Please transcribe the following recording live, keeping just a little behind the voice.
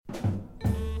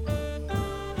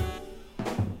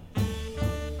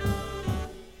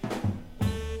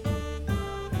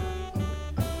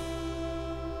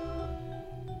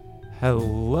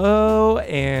Hello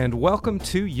and welcome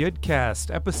to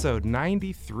Yudcast, episode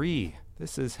 93.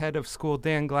 This is Head of School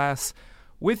Dan Glass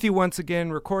with you once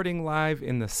again, recording live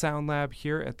in the Sound Lab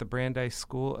here at the Brandeis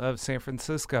School of San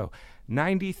Francisco.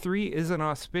 93 is an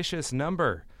auspicious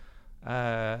number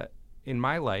in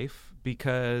my life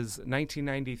because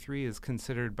 1993 is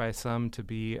considered by some to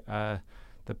be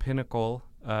the pinnacle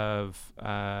of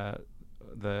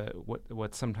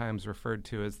what's sometimes referred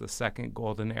to as the second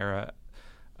golden era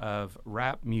of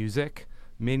rap music.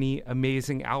 Many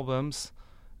amazing albums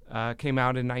came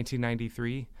out in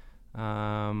 1993,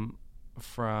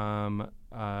 from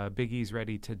Biggie's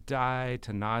Ready to Die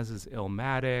to Nas's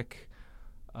Illmatic,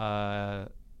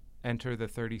 Enter the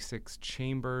 36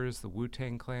 Chambers, the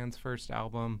Wu-Tang Clan's first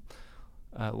album.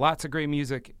 Lots of great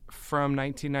music from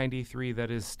 1993 that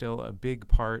is still a big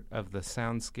part of the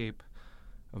soundscape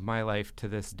of my life to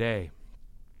this day.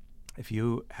 If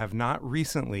you have not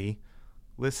recently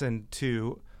listened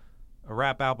to a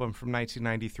rap album from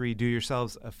 1993, do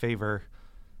yourselves a favor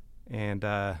and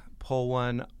pull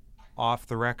one off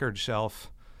the record shelf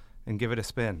and give it a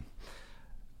spin.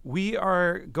 We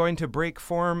are going to break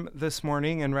form this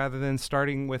morning, and rather than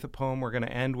starting with a poem, we're going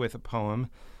to end with a poem.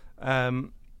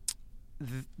 The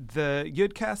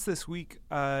Yudcast this week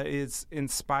is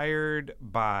inspired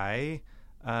by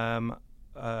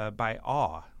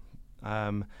awe.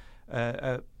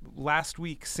 Last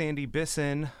week, Sandy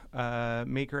Bisson,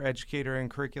 maker, educator, and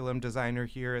curriculum designer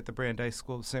here at the Brandeis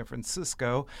School of San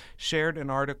Francisco, shared an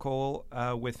article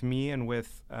with me and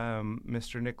with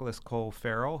Mr. Nicholas Cole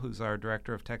Farrell, who's our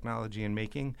Director of Technology and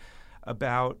Making,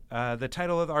 about the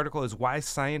title of the article is Why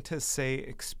Scientists Say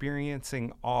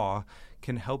Experiencing Awe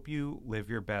Can Help You Live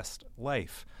Your Best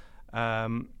Life.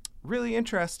 Really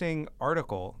interesting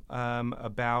article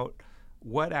about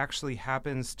what actually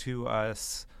happens to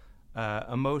us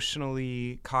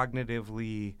emotionally,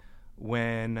 cognitively,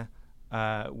 when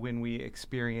we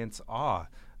experience awe,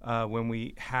 when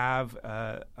we have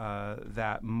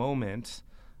that moment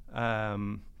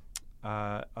of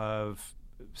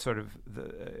sort of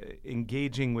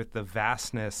engaging with the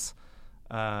vastness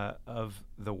of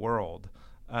the world.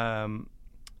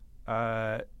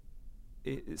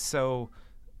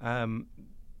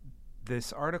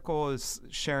 This article is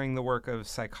sharing the work of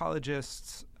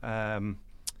psychologists,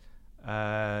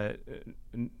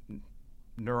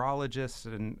 neurologists,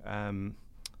 and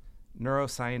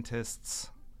neuroscientists.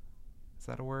 Is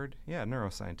that a word? Yeah,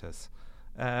 neuroscientists.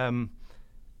 And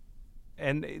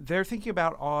they're thinking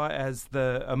about awe as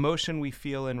the emotion we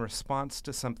feel in response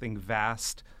to something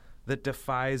vast that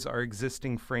defies our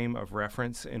existing frame of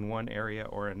reference in one area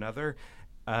or another.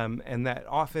 And that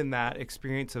often that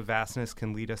experience of vastness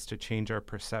can lead us to change our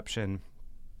perception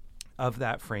of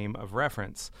that frame of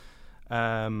reference.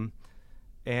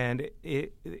 And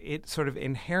it sort of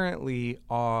inherently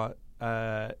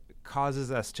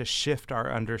causes us to shift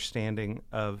our understanding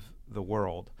of the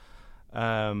world.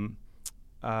 And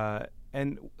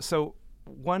so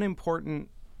one important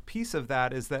piece of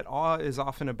that is that awe is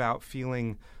often about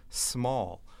feeling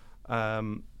small,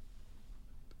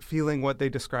 feeling what they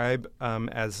describe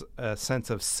as a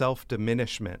sense of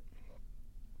self-diminishment.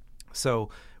 So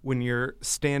when you're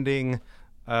standing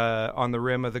on the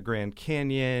rim of the Grand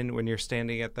Canyon, when you're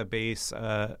standing at the base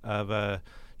of a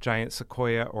giant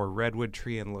sequoia or redwood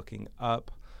tree and looking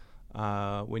up,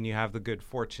 when you have the good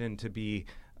fortune to be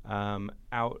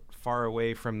out far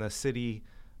away from the city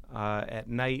at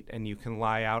night and you can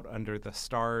lie out under the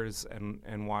stars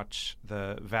and watch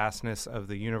the vastness of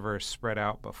the universe spread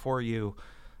out before you,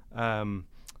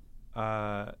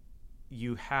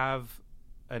 you have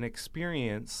an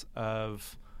experience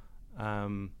of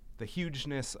the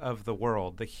hugeness of the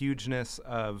world, the hugeness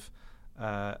of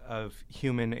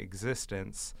human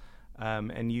existence,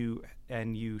 and you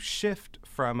shift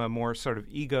from a more sort of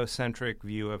egocentric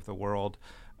view of the world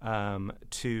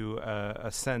to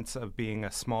a sense of being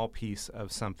a small piece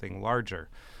of something larger.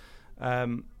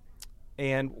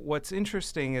 And what's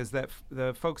interesting is that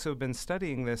the folks who have been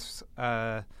studying this,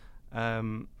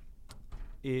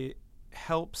 it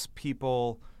helps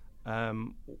people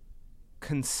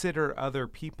consider other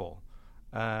people,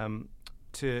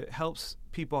 helps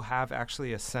people have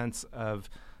actually a sense of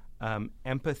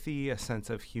empathy, a sense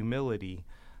of humility.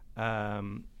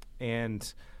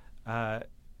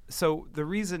 So the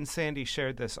reason Sandy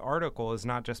shared this article is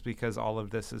not just because all of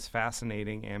this is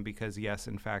fascinating and because, yes,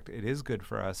 in fact, it is good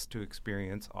for us to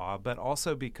experience awe, but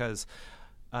also because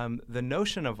the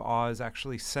notion of awe is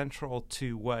actually central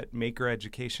to what maker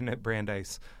education at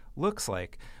Brandeis looks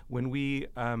like. When we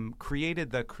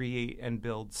created the Create and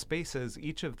Build spaces,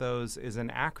 each of those is an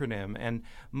acronym, and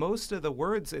most of the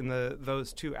words in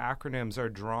those two acronyms are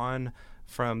drawn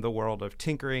from the world of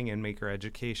tinkering and maker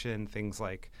education, things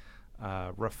like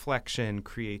reflection,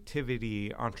 creativity,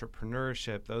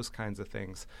 entrepreneurship, those kinds of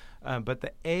things. But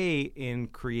the A in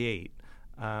Create,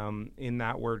 in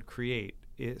that word Create,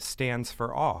 it stands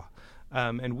for awe.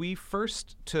 And we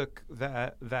first took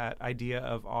that idea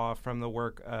of awe from the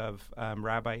work of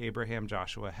Rabbi Abraham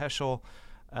Joshua Heschel.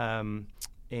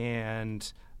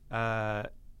 And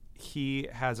he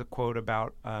has a quote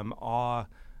about awe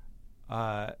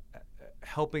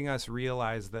helping us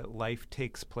realize that life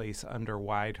takes place under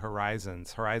wide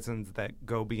horizons that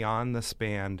go beyond the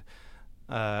span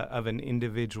of an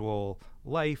individual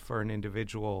life or an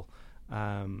individual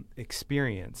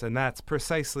experience. And that's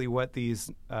precisely what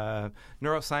these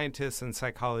neuroscientists and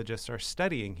psychologists are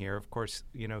studying here. Of course,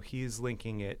 he's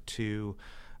linking it to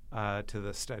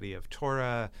the study of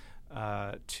Torah,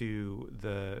 to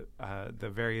the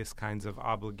various kinds of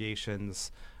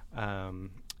obligations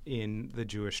in the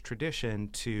Jewish tradition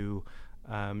to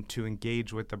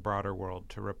engage with the broader world,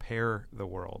 to repair the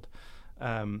world.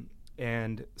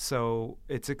 And so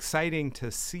it's exciting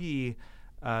to see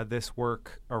this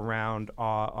work around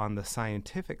awe on the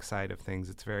scientific side of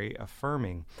things. It's very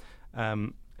affirming.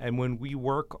 And when we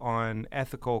work on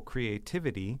ethical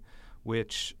creativity,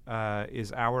 which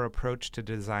is our approach to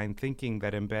design thinking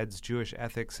that embeds Jewish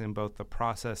ethics in both the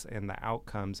process and the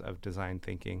outcomes of design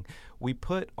thinking, we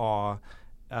put awe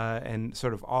and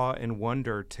sort of awe and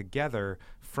wonder together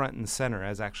front and center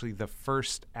as actually the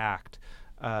first act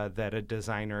that a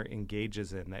designer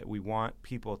engages in, that we want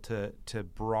people to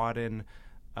broaden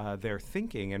their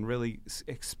thinking and really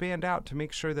expand out to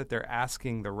make sure that they're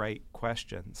asking the right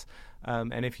questions.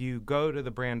 And if you go to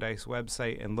the Brandeis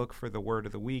website and look for the word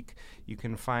of the week, you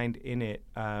can find in it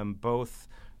both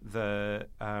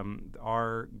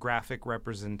our graphic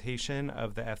representation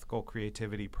of the ethical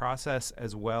creativity process,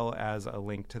 as well as a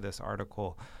link to this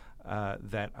article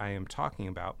that I am talking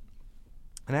about.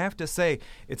 And I have to say,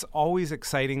 it's always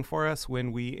exciting for us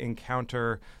when we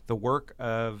encounter the work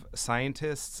of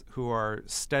scientists who are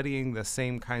studying the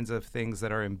same kinds of things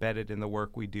that are embedded in the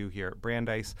work we do here at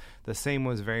Brandeis. The same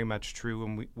was very much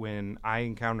true when I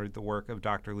encountered the work of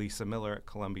Dr. Lisa Miller at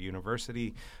Columbia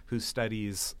University, who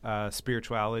studies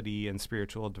spirituality and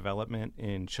spiritual development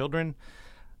in children.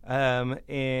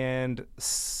 And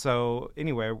so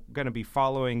anyway, we're going to be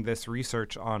following this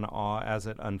research on awe as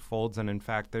it unfolds. And in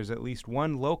fact, there's at least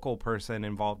one local person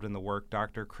involved in the work,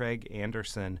 Dr. Craig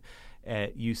Anderson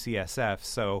at UCSF.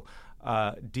 So,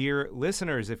 dear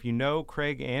listeners, if you know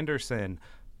Craig Anderson,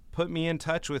 put me in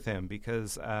touch with him,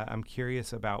 because I'm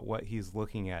curious about what he's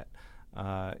looking at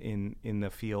in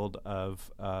the field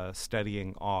of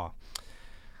studying awe.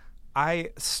 I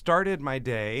started my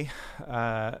day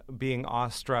being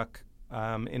awestruck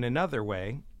in another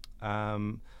way,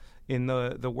 in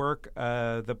the work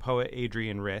of the poet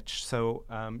Adrienne Rich. So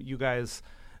you guys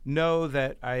know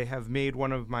that I have made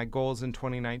one of my goals in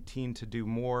 2019 to do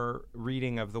more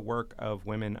reading of the work of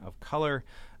women of color.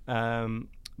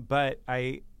 But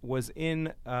I was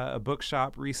in a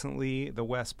bookshop recently, the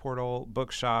West Portal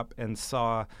Bookshop, and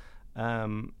saw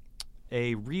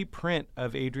a reprint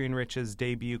of Adrienne Rich's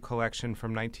debut collection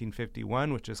from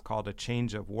 1951, which is called A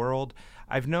Change of World.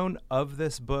 I've known of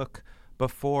this book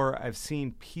before. I've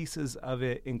seen pieces of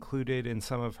it included in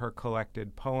some of her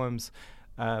collected poems.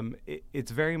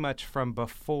 It's very much from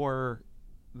before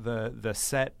the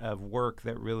set of work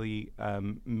that really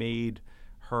made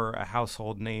her a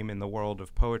household name in the world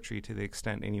of poetry, to the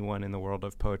extent anyone in the world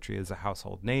of poetry is a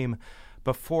household name.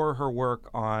 Before her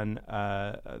work on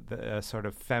the sort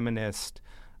of feminist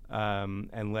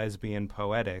and lesbian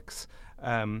poetics.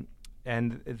 And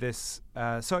this,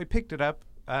 so I picked it up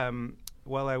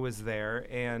while I was there,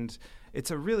 and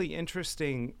it's a really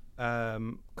interesting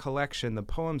collection. The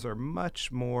poems are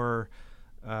much more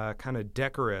kind of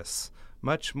decorous,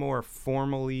 much more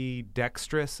formally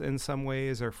dexterous in some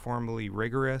ways, or formally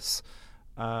rigorous.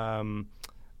 And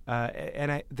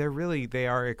they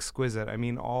are exquisite. I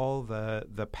mean, all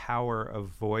the power of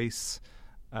voice,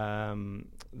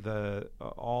 the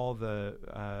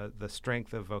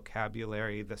strength of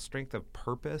vocabulary, the strength of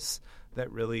purpose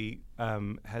that really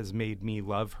has made me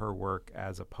love her work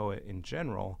as a poet in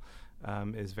general,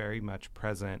 is very much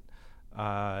present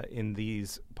in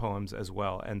these poems as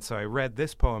well. And so I read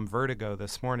this poem, Vertigo,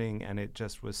 this morning, and it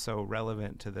just was so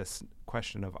relevant to this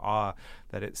question of awe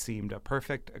that it seemed a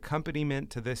perfect accompaniment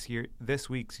to this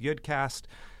week's Yudcast.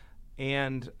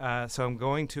 And so I'm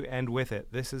going to end with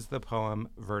it. This is the poem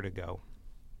Vertigo.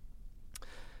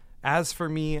 As for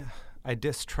me, I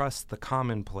distrust the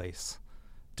commonplace.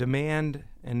 Demand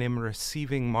and am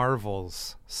receiving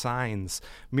marvels, signs,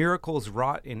 miracles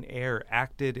wrought in air,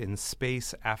 acted in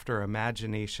space after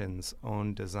imagination's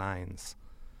own designs.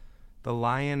 The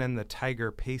lion and the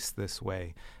tiger pace this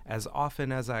way, as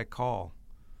often as I call.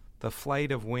 The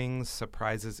flight of wings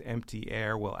surprises empty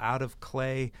air, while out of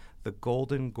clay the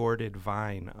golden-gourded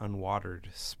vine unwatered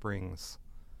springs.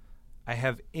 I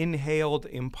have inhaled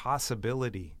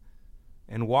impossibility,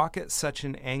 and walk at such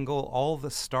an angle all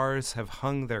the stars have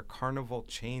hung their carnival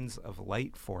chains of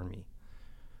light for me.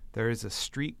 There is a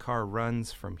streetcar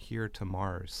runs from here to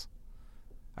Mars.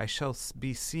 I shall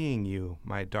be seeing you,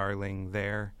 my darling,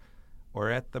 there, or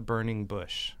at the burning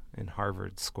bush in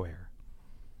Harvard Square.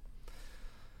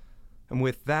 And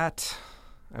with that,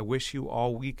 I wish you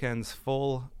all weekends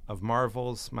full of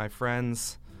marvels, my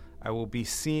friends. I will be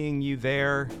seeing you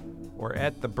there or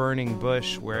at the burning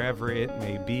bush, wherever it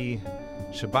may be.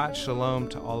 Shabbat Shalom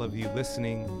to all of you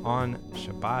listening on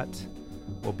Shabbat.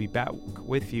 We'll be back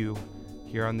with you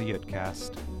here on the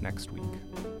Yudcast next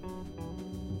week.